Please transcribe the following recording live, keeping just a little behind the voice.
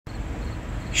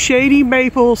Shady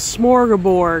Maple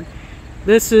Smorgasbord.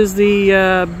 This is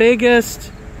the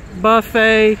biggest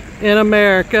buffet in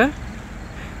America,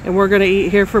 and we're going to eat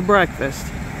here for breakfast.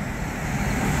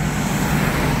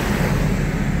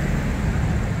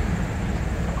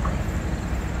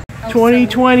 Oh,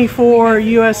 2024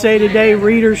 USA Today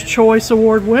Reader's Choice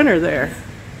Award winner there.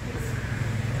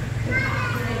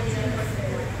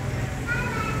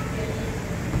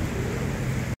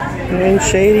 And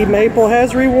Shady Maple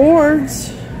has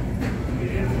rewards.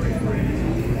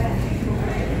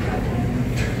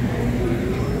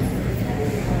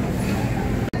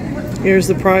 Here's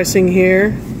the pricing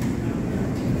here.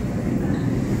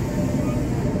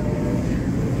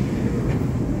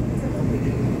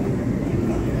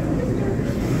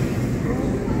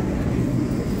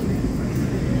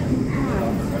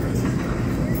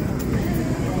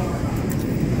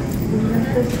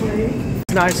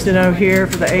 It's nice to know here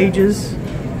for the ages.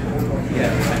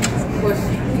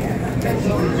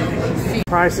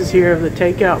 Prices here of the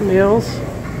takeout meals.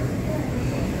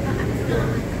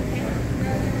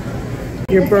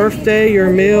 Your birthday, your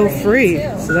meal free.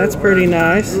 So that's pretty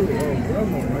nice.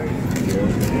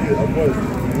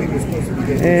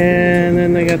 And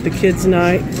then they got the kids'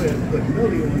 night.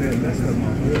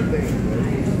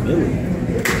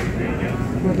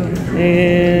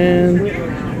 And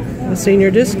a senior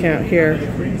discount here.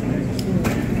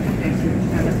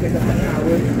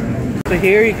 So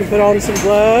here you can put on some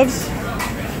gloves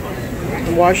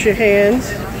and wash your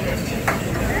hands.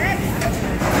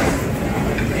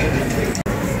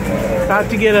 About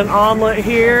to get an omelet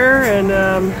here, and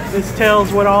this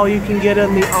tells what all you can get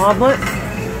in the omelet.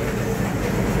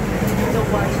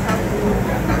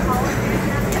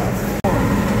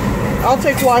 I'll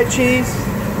take white cheese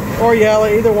or yellow,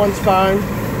 either one's fine.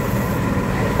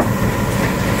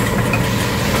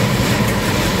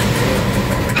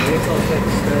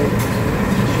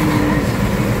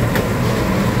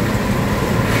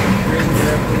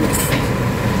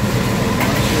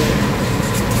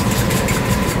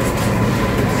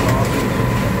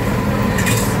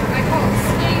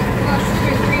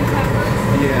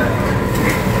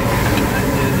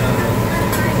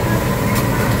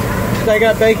 They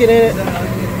got bacon in it?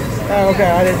 Oh, okay,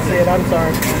 I didn't see it. I'm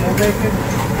sorry. No bacon?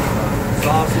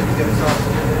 Sausage, get a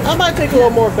sausage. I might take a little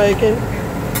more bacon.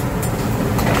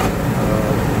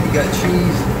 You got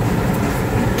cheese?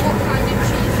 What kind of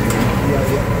cheese? Yeah,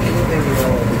 anything you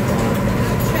want will be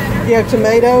fine. Do you have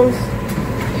tomatoes?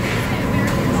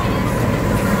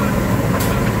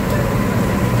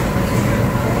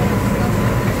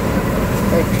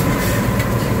 Thank you.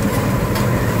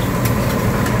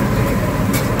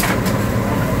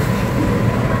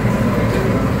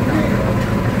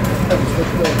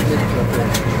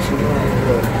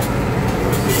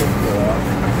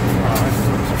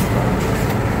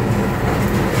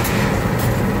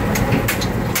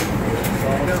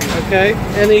 Okay,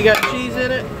 and then you got cheese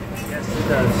in it? Yes, it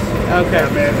does. Okay.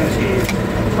 American cheese.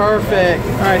 Perfect.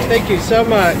 All right, thank you so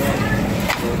much.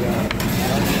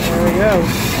 There we go.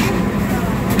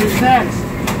 Who's next?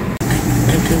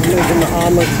 Just making the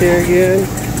omelets here again.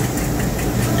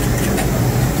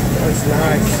 That's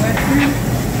nice.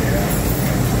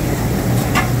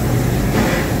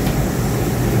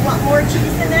 Want more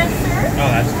cheese in that, sir? Oh,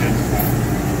 that's good.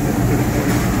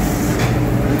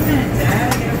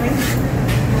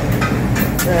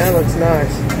 Yeah, that looks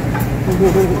nice.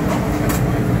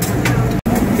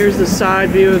 Here's the side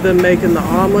view of them making the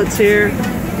omelets here.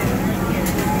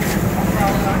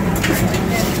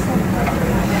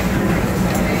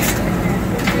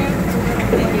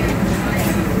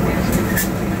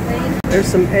 There's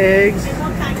some eggs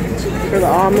for the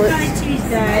omelet.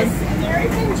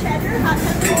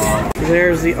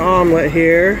 There's the omelet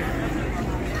here.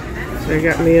 So they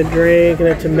got me a drink and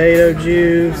a tomato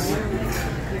juice.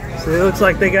 So it looks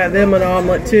like they got them an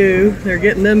omelet too. They're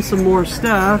getting them some more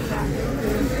stuff.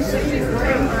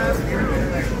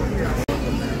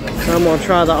 So I'm gonna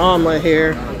try the omelet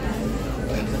here.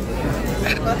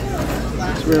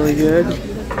 It's really good.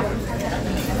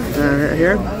 Right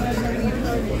here.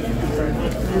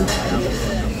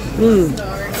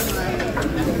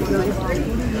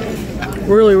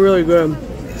 Really, really good.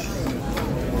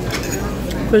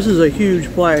 This is a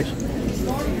huge place.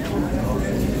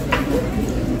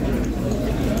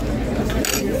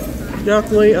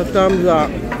 Definitely a thumbs up.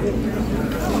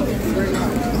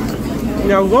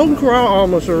 Now, Golden Corral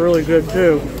omelets are really good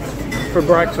too for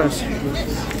breakfast.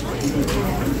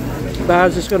 But I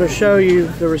was just going to show you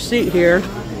the receipt here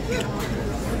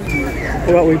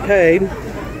for what we paid.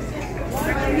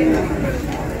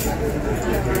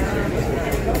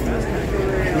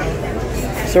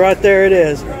 So right there it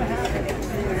is.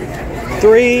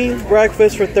 3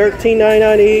 breakfasts for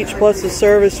 $13.99 each, plus the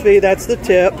service fee. That's the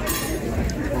tip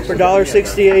for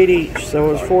 $1.68 each.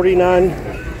 So it was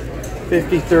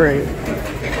 $49.53.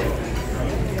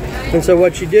 And so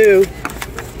what you do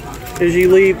is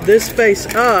you leave this face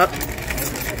up,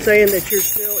 saying that you're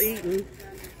still eating,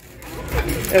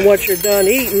 and once you're done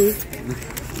eating,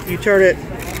 you turn it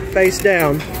face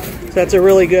down. So that's a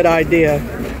really good idea.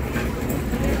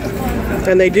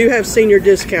 And they do have senior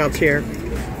discounts here.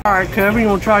 All right, Kevin, you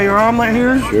want to try your omelet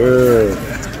here? Sure.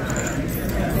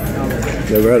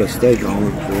 Never had a steak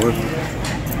omelet before.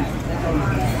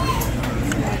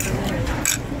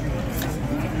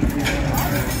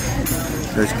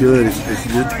 That's good. It's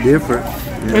just different.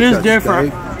 You know, It is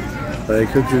different. They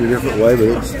cook it a different way, but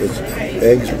it's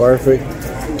eggs perfect.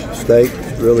 Steak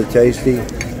really tasty.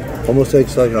 Almost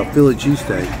tastes like a Philly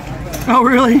cheesesteak. Oh,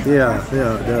 really? Yeah, it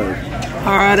does.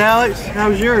 All right, Alex,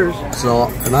 how's yours? So,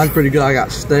 mine's pretty good. I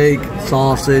got steak,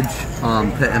 sausage,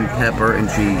 and pepper, and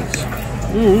cheese.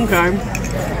 Okay.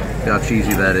 See how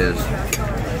cheesy that is.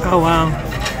 Oh, wow.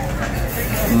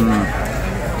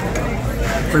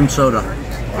 Cream soda.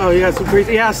 Oh, you got some cream.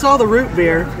 Yeah, I saw the root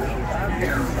beer.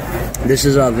 This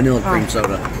is vanilla cream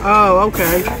soda. Oh,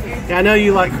 okay. Yeah, I know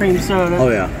you like cream soda. Oh,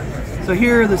 yeah. So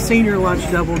here are the senior lunch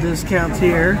double discounts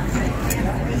here.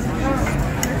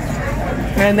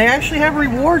 And they actually have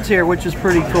rewards here, which is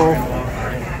pretty cool.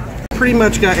 Pretty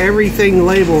much got everything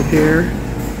labeled here.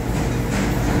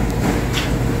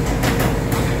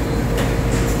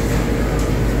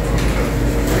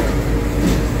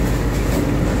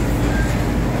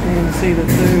 You can see the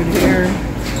food here.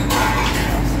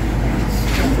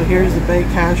 So here's the baked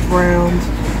hash browns,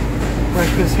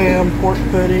 breakfast ham, pork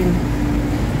pudding,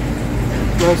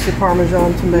 roasted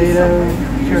Parmesan tomato,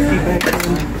 turkey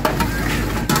bacon,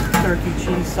 turkey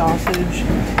cheese sausage,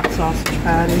 sausage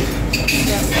patty.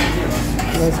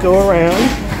 Let's go around.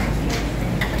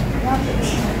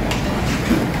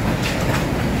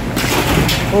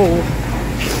 Oh.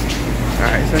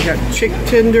 Alright, so I got chick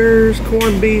tenders,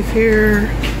 corned beef here.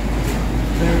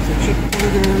 There's the chick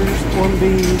tenders, corned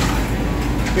beef.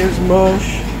 Here's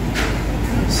mush,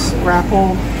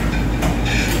 scrapple,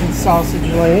 and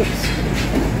sausage links.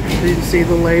 You can see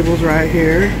the labels right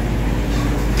here.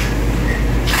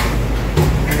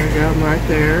 There we go, right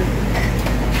there.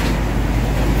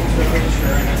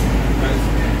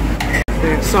 They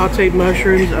got sauteed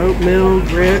mushrooms, oatmeal,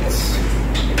 grits,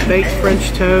 baked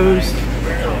French toast,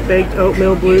 baked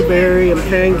oatmeal blueberry, and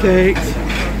pancakes.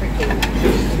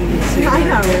 I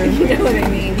know, you know what I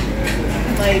mean.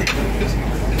 Like,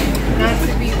 not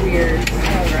to be weird.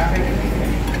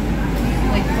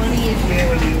 Like, money is real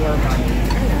when you are money.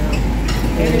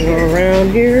 Go around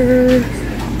here.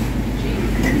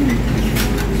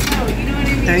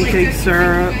 Pancake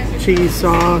syrup, cheese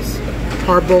sauce,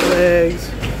 hard-boiled eggs,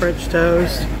 French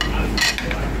toast.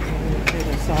 See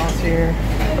the sauce here.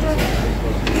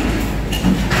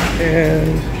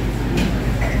 And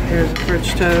there's French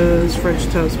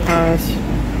toast puffs.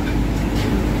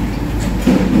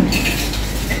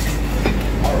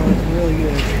 Oh, it's really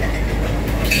good.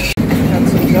 Got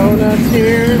some donuts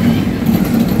here.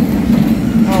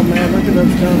 Oh man, look at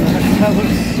those donuts. That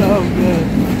looks so good.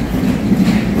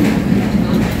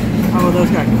 Oh, those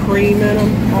got cream in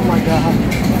them. Oh my god.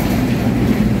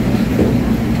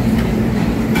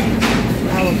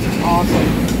 That looks awesome.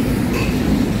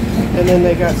 And then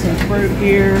they got some fruit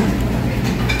here.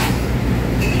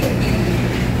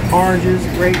 Oranges,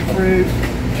 grapefruit,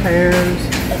 pears.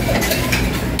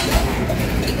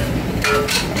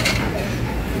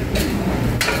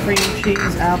 Cream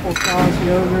cheese, applesauce,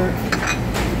 yogurt.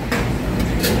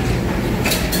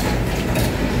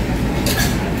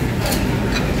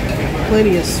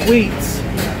 Plenty of sweets.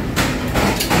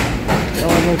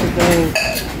 Oh, look at those.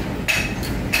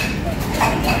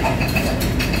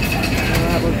 Oh,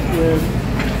 that looks good.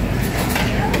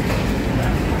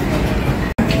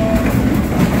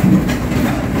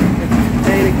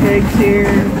 Potato cakes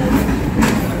here.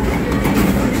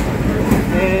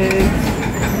 Eggs.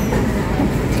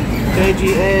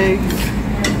 Veggie eggs.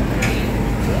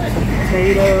 Some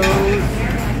potatoes.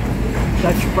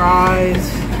 Dutch fries.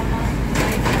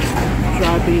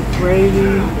 Dry beef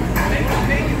gravy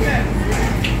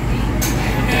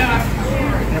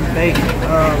and bacon.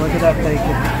 Oh, look at that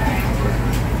bacon.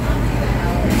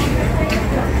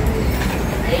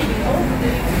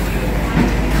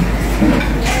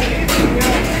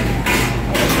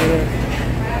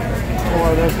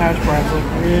 Oh, those hash browns look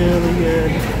really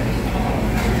good.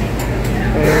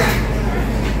 There.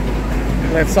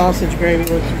 That sausage gravy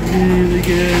looks really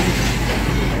good.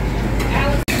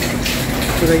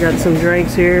 So they got some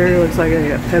drinks here. Looks like they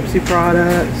got Pepsi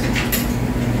products.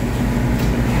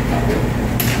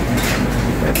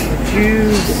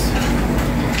 Juice.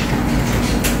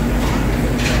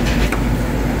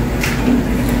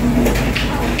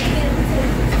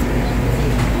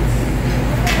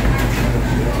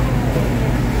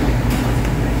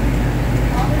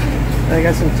 I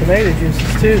got some tomato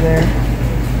juices too there.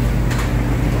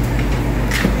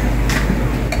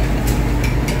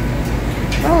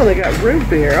 Oh, they got root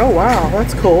beer. Oh wow,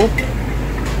 that's cool.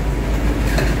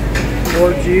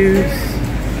 More juice.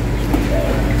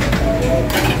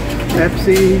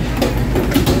 Pepsi.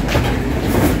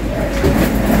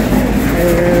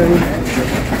 And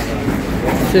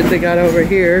shit they got over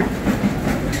here.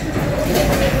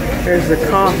 There's the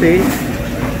coffee.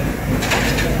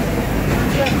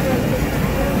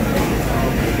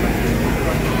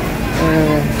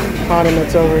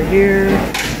 Condiments over here.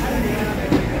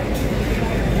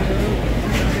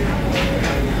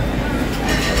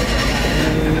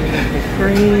 And the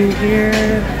cream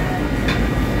here.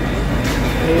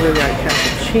 And we got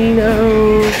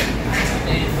cappuccino.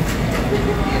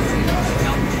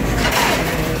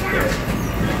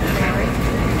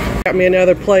 Got me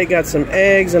another plate, got some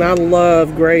eggs, and I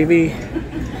love gravy.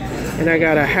 And I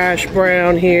got a hash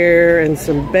brown here and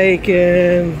some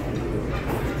bacon.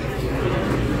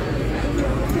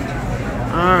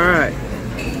 Alright,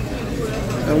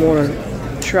 I want to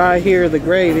try here the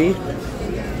gravy.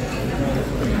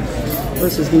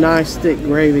 This is nice thick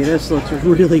gravy. This looks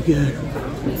really good.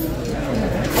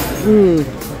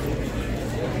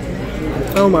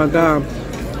 Oh my god.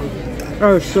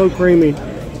 That is so creamy.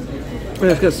 And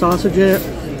it's got sausage in it.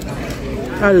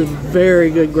 That is very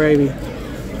good gravy.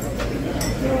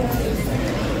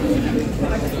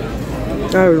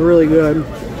 That was really good.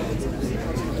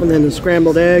 And then the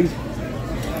scrambled eggs.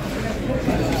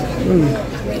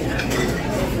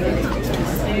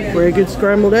 Very good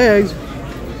scrambled eggs.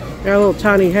 Got a little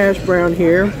tiny hash brown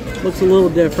here. Looks a little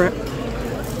different.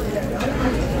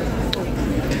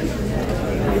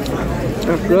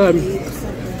 That's good.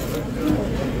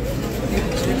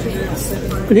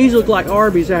 And these look like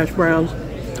Arby's hash browns.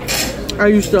 I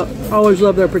used to always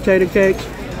love their potato cakes.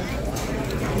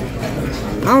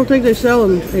 I don't think they sell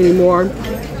them anymore.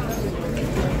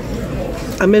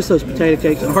 I miss those potato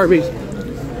cakes at Arby's.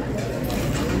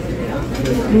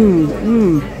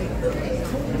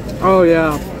 Oh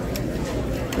yeah.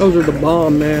 Those are the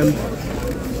bomb, man.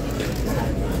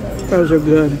 Those are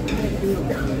good.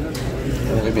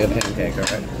 It'll be a pancake,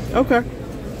 alright? Okay.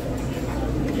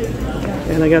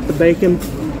 And I got the bacon.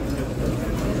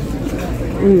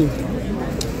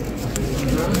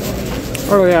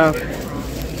 Oh yeah.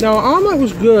 Now, omelet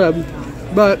was good,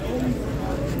 but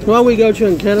when we go to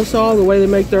in Kennesaw, the way they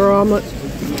make their omelets,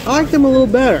 I like them a little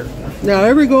better. Now,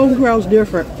 every Golden Corral's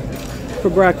different for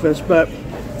breakfast, but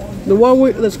the one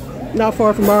that's not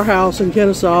far from our house in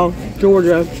Kennesaw,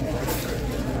 Georgia,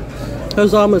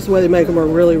 those omelets, the way they make them, are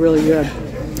really, really good.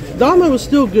 The omelet was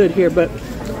still good here, but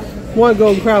one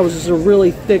Golden Corral was just a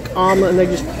really thick omelet, and they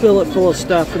just fill it full of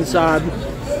stuff inside.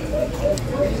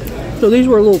 So these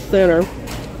were a little thinner.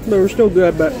 They were still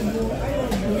good, but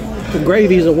the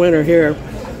gravy's a winner here.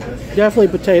 Definitely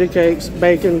potato cakes,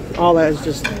 bacon, all that is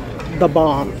just the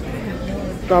bomb.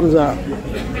 Thumbs up.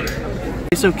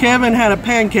 So Kevin had a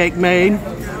pancake made,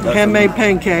 handmade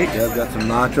pancake. Yeah, I've got some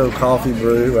nitro coffee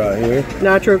brew right here.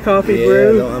 Nitro coffee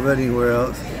brew. Yeah, don't have it anywhere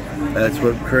else. That's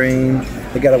whipped cream.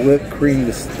 They got a whipped cream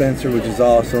dispenser, which is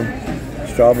awesome.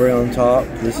 Strawberry on top.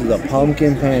 This is a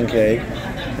pumpkin pancake,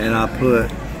 and I put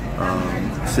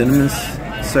cinnamon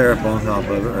syrup on top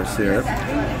of it, or syrup,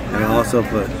 and I also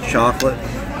put chocolate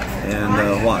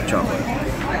and white chocolate.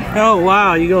 Oh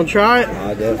wow, you gonna try it?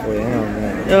 I definitely am,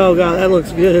 man. Oh god, that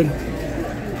looks good.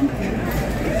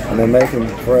 And they make them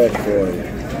fresh for you.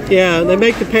 Yeah, they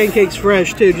make the pancakes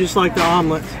fresh too, just like the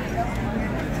omelets.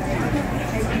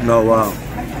 No, wow.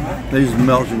 They just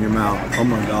melt in your mouth. Oh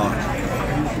my god.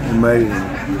 Amazing.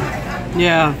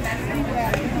 Yeah.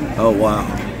 Oh wow.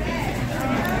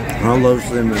 I love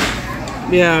cinnamon.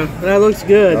 Yeah, that looks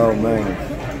good. Oh man.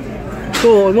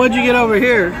 Cool. And what'd you get over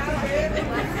here?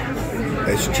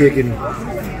 It's chicken.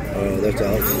 Oh, that's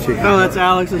Alex's chicken. Oh, that's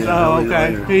Alex's. Yeah, oh,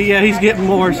 okay. Yeah, he's getting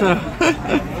more, so.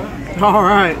 All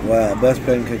right. Wow, best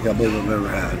pancake I believe I've ever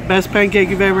had. Best pancake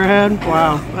you've ever had?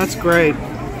 Wow, that's great.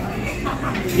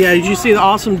 Yeah, did you see the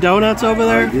awesome donuts over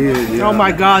there? I did, yeah. Oh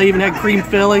my god, they even had cream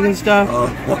filling and stuff. Oh,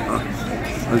 wow.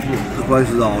 The place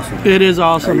is awesome. It is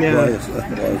awesome, Great yeah. place.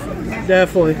 Awesome.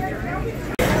 Definitely.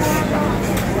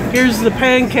 Here's the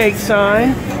pancake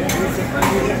sign.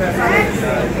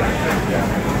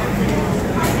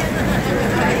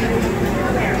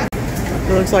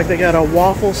 It looks like they got a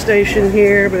waffle station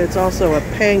here, but it's also a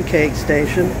pancake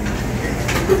station.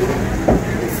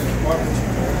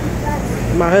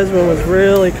 My husband was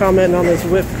really commenting on this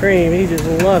whipped cream. He just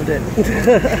loved it.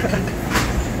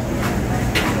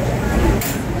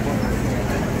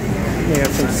 We got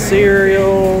some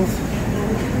cereals.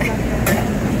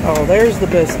 Oh, there's the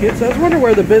biscuits. I was wondering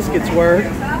where the biscuits were.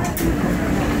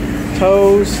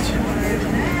 Toast.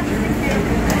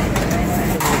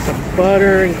 Some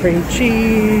butter and cream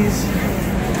cheese.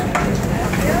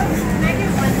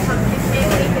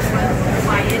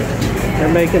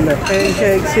 They're making the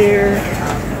pancakes here.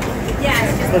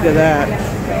 Look at that.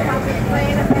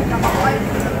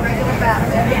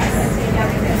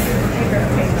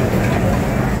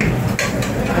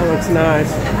 That looks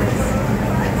nice.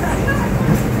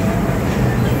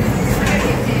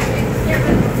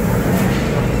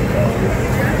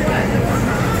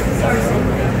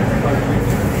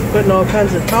 Putting all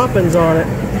kinds of toppings on it.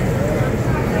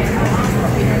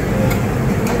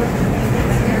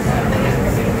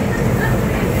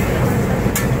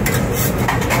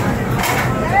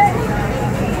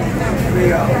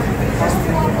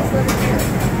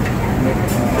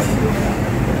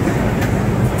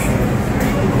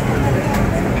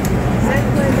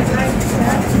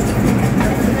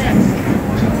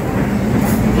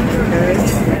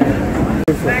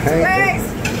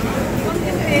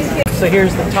 So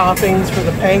here's the toppings for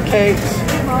the pancakes.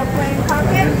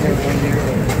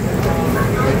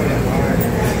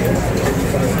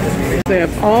 They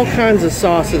have all kinds of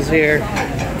sauces here.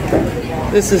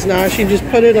 This is nice. You just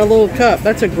put it in a little cup.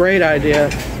 That's a great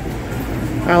idea.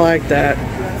 I like that.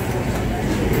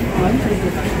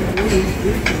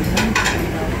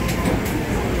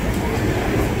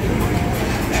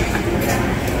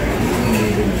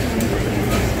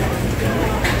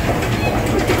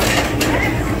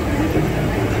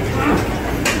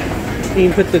 You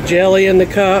can put the jelly in the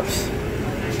cups.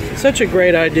 Such a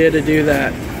great idea to do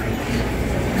that.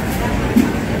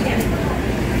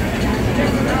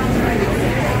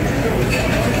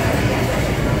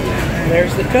 And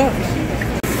there's the cups.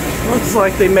 Looks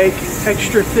like they make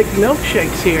extra thick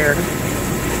milkshakes here.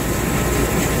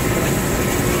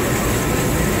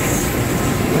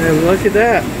 And look at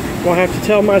that. We'll have to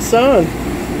tell my son.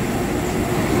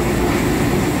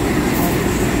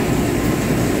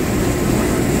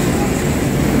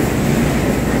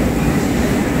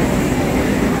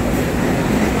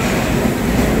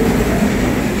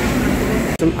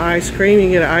 Some ice cream. You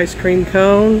can get an ice cream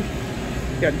cone.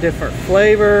 Got different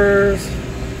flavors.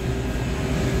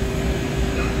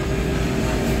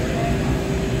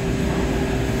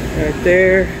 Right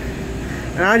there.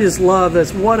 And I just love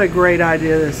this. What a great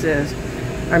idea this is.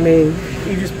 I mean,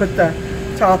 you just put the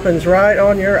toppings right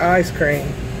on your ice cream.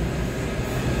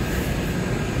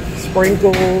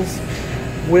 Sprinkles,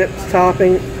 whipped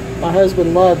topping. My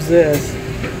husband loves this.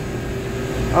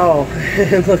 Oh,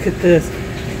 and look at this.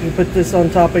 You put this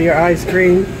on top of your ice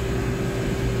cream.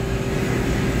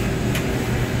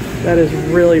 That is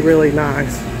really, really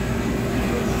nice.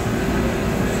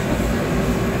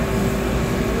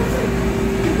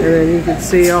 And then you can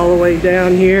see all the way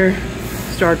down here.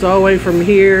 Starts all the way from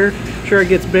here. Sure, it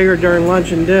gets bigger during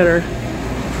lunch and dinner.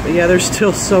 But yeah, there's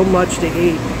still so much to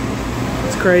eat.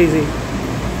 It's crazy.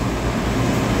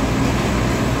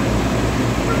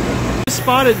 I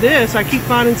spotted this. I keep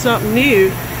finding something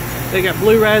new. They got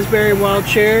blue raspberry and wild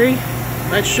cherry.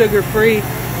 That's sugar-free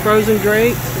frozen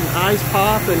drinks and ice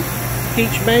pop and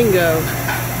peach mango.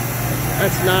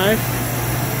 That's nice.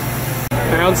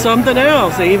 Found something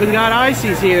else. They even got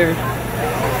ices here.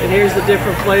 And here's the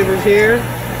different flavors here.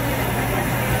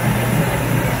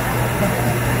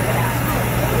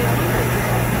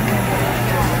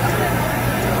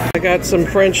 I got some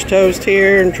French toast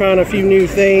here and trying a few new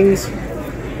things.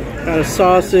 Got a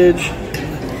sausage.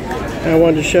 I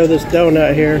wanted to show this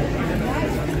donut here.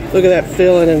 Look at that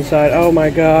filling inside. Oh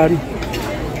my God.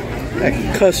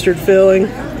 That custard filling.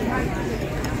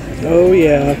 Oh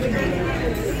yeah.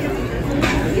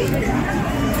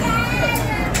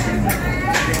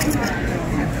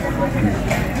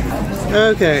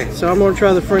 Okay, so I'm going to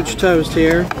try the French toast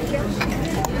here.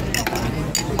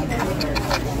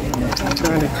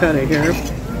 Trying to cut it here.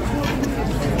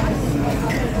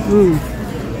 Mmm.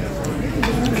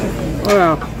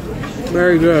 Wow.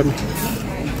 Very good.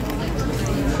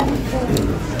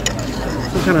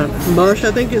 Some kind of mush,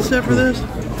 I think, is set for this.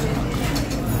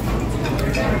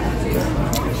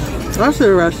 That's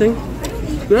interesting.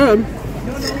 Good.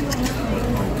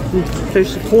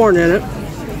 Taste the corn in it.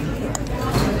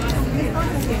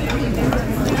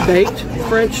 Baked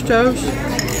French toast.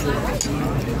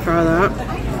 Try that.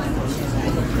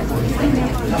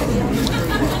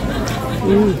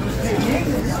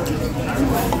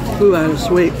 Ooh, that is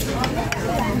sweet.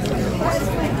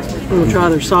 We'll try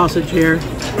their sausage here.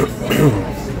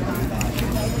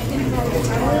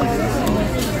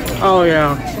 Oh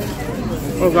yeah.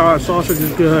 Oh god, sausage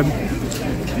is good.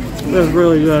 That's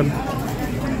really good.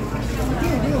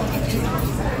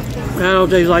 That don't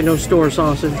taste like no store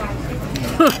sausage.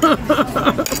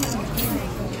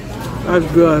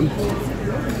 That's good.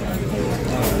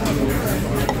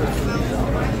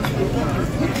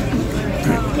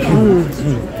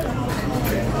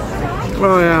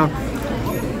 Oh yeah.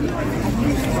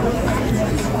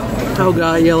 Oh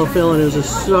god, yellow filling is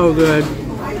just so good.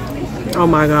 Oh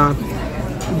my god.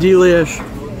 Delish.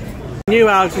 I knew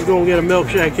Alex was going to get a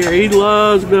milkshake here. He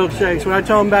loves milkshakes. When I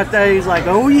told him about that, he's like,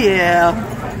 oh yeah.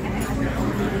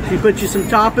 He put you some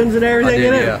toppings and everything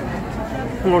in it? Yeah.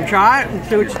 You want to try it and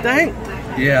see what you think?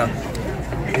 Yeah.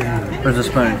 Where's the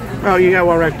spoon? Oh, you got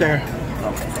one right there.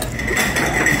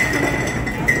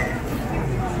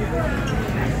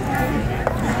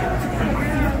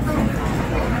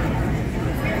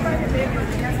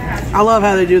 I love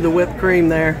how they do the whipped cream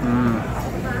there.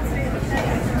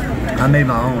 I made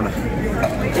my own.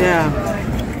 Yeah.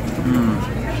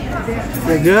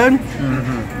 They good?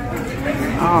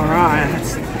 Mm-hmm. All right,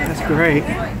 that's great.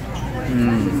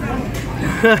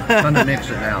 Fun to mix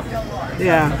it now.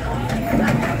 Yeah.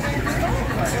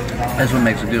 That's what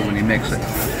makes it good when you mix it.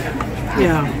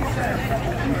 Yeah.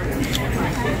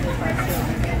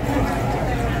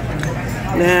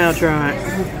 Now try it.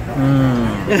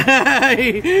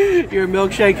 You're a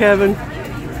milkshake heaven.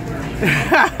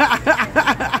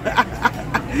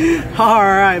 All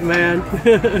right, man.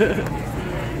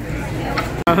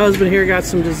 My husband here got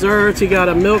some desserts. He got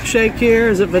a milkshake here.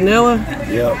 Is it vanilla?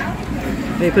 Yep.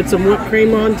 They put some whipped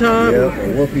cream on top. Yep.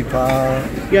 A whoopie pie.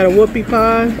 You got a whoopie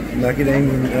pie.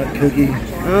 Macadamia nut cookie.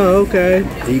 Oh, okay.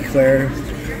 Eclair.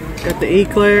 Got the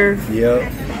eclair. Yep.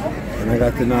 And I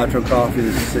got the nitro coffee.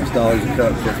 This is $6 a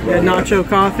cup. Yeah, nacho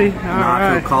coffee. All Nitro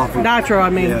right. coffee. Nitro, I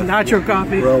mean. Yeah. Nitro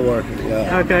coffee. Real worth it,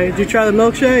 yeah. Okay. Did you try the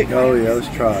milkshake? Oh yeah, let's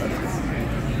try it.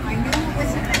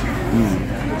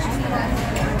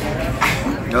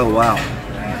 Oh wow.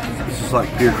 This is like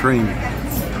pure cream.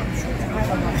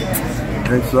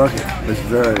 It's lucky. It's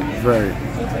very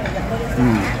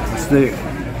it's thick.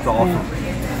 It's awesome.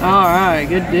 All right.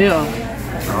 Good deal.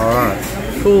 Alright.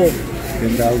 Cool.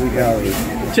 10,000 calories.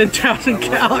 10,000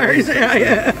 calories.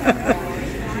 Yeah.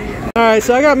 All right,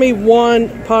 so I got me one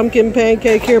pumpkin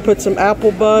pancake here. Put some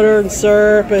apple butter and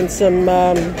syrup and some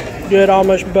good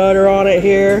Amish butter on it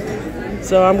here.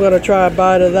 So I'm going to try a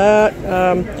bite of that.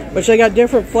 Which they got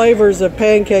different flavors of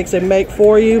pancakes they make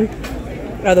for you.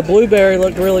 The blueberry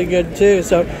looked really good too.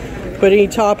 So put any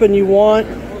topping you want,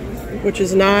 which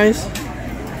is nice.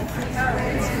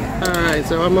 All right,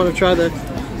 so I'm going to try the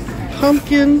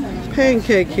pumpkin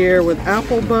pancake here with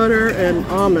apple butter and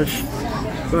Amish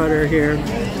butter here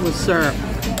with syrup.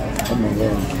 Oh my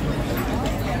god.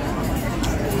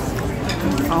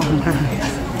 Oh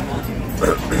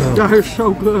man, that is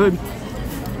so good.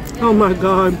 Oh my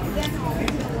god.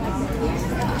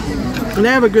 And they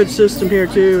have a good system here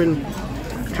too, and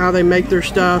how they make their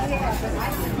stuff.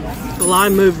 The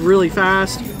line moved really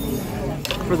fast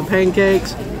for the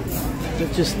pancakes.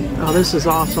 It just, oh, this is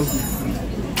awesome.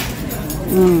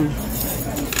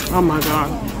 Oh my god.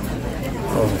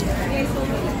 Oh.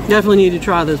 Definitely need to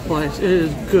try this place. It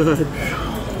is good.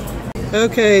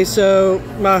 Okay, so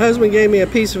my husband gave me a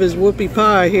piece of his whoopie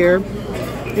pie here.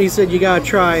 He said you gotta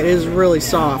try it. It is really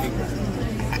soft.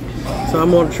 So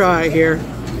I'm gonna try it here.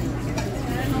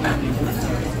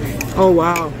 Oh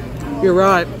wow, you're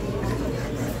right.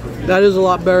 That is a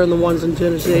lot better than the ones in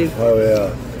Tennessee. Oh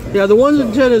yeah. Yeah, the ones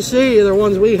in Tennessee, the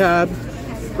ones we had,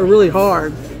 are really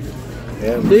hard.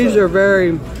 Yeah, These are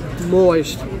very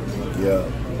moist. Yeah.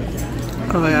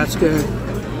 Oh yeah, that's good.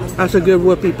 That's a good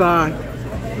whoopie pie.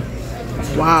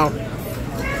 Wow.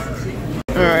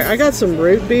 Alright, I got some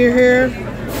root beer here.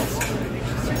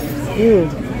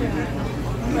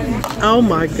 Oh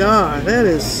my god, that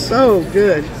is so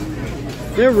good.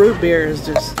 Their root beer is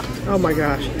just, oh my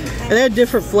gosh. And they have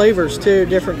different flavors too,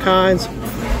 different kinds.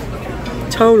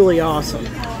 Totally awesome.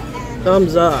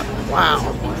 Thumbs up.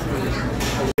 Wow.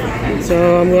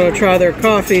 So I'm going to try their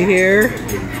coffee here.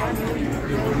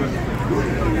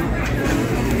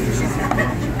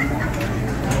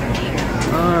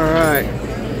 Alright.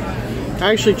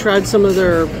 I actually tried some of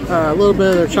their, a little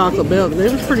bit of their chocolate milk, and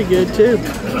it was pretty good too.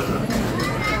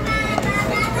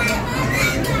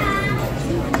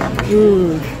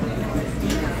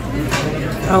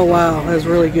 Oh wow, that's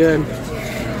really good.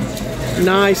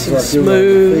 Nice and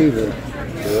smooth.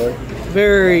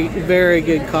 Very, very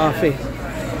good coffee.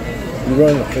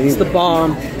 It's the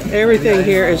bomb. Everything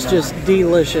here is just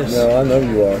delicious. No, I know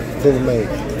you are. Full of me.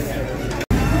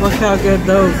 Look how good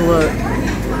those look.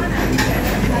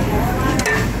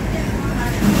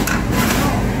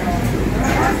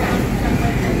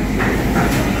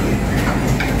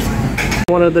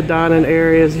 One of the dining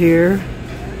areas here.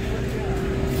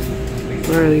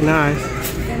 Really nice.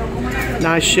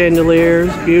 Nice chandeliers,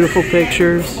 beautiful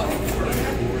pictures.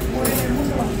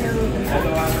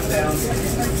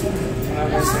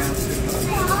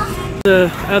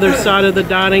 The other side of the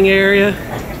dining area.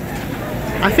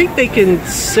 I think they can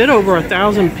sit over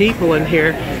 1,000 people in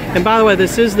here. And by the way,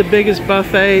 this is the biggest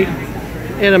buffet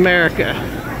in America.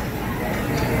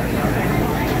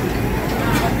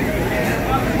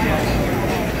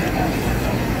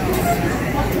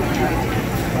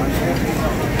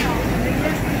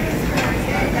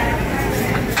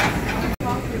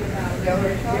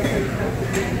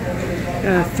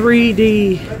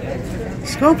 3D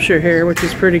sculpture here, which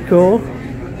is pretty cool.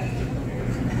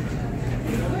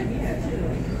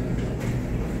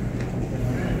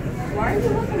 Why are you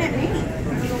looking at me? I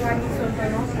don't know why you're so far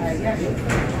outside.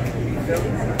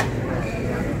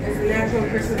 It's a natural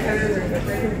Christmas color. There's a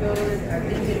freaking building.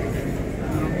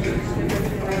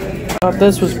 Thought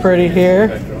this was pretty here.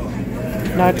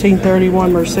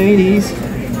 1931 Mercedes.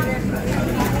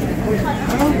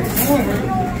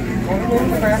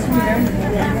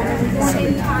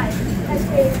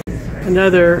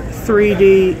 Another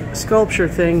 3D sculpture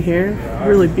thing here.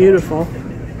 Really beautiful.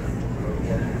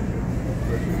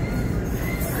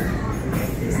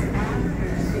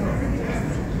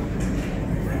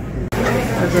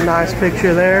 There's a nice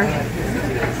picture there.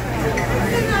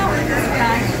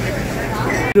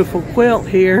 Beautiful quilt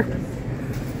here.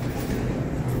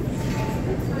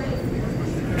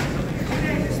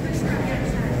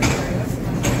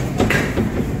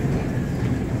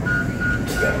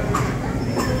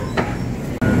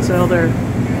 Sell their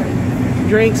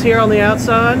drinks here on the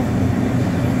outside.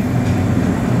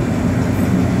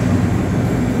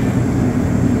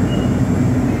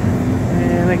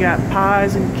 And they got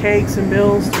pies and cakes and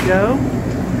bills to go.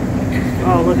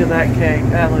 Oh, look at that cake.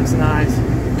 That looks nice.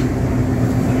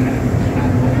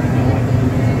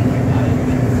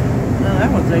 Oh,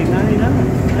 that one's $8.99.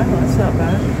 Oh, that's not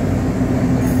bad.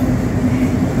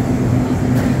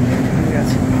 We got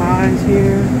some pies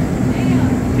here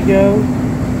to go.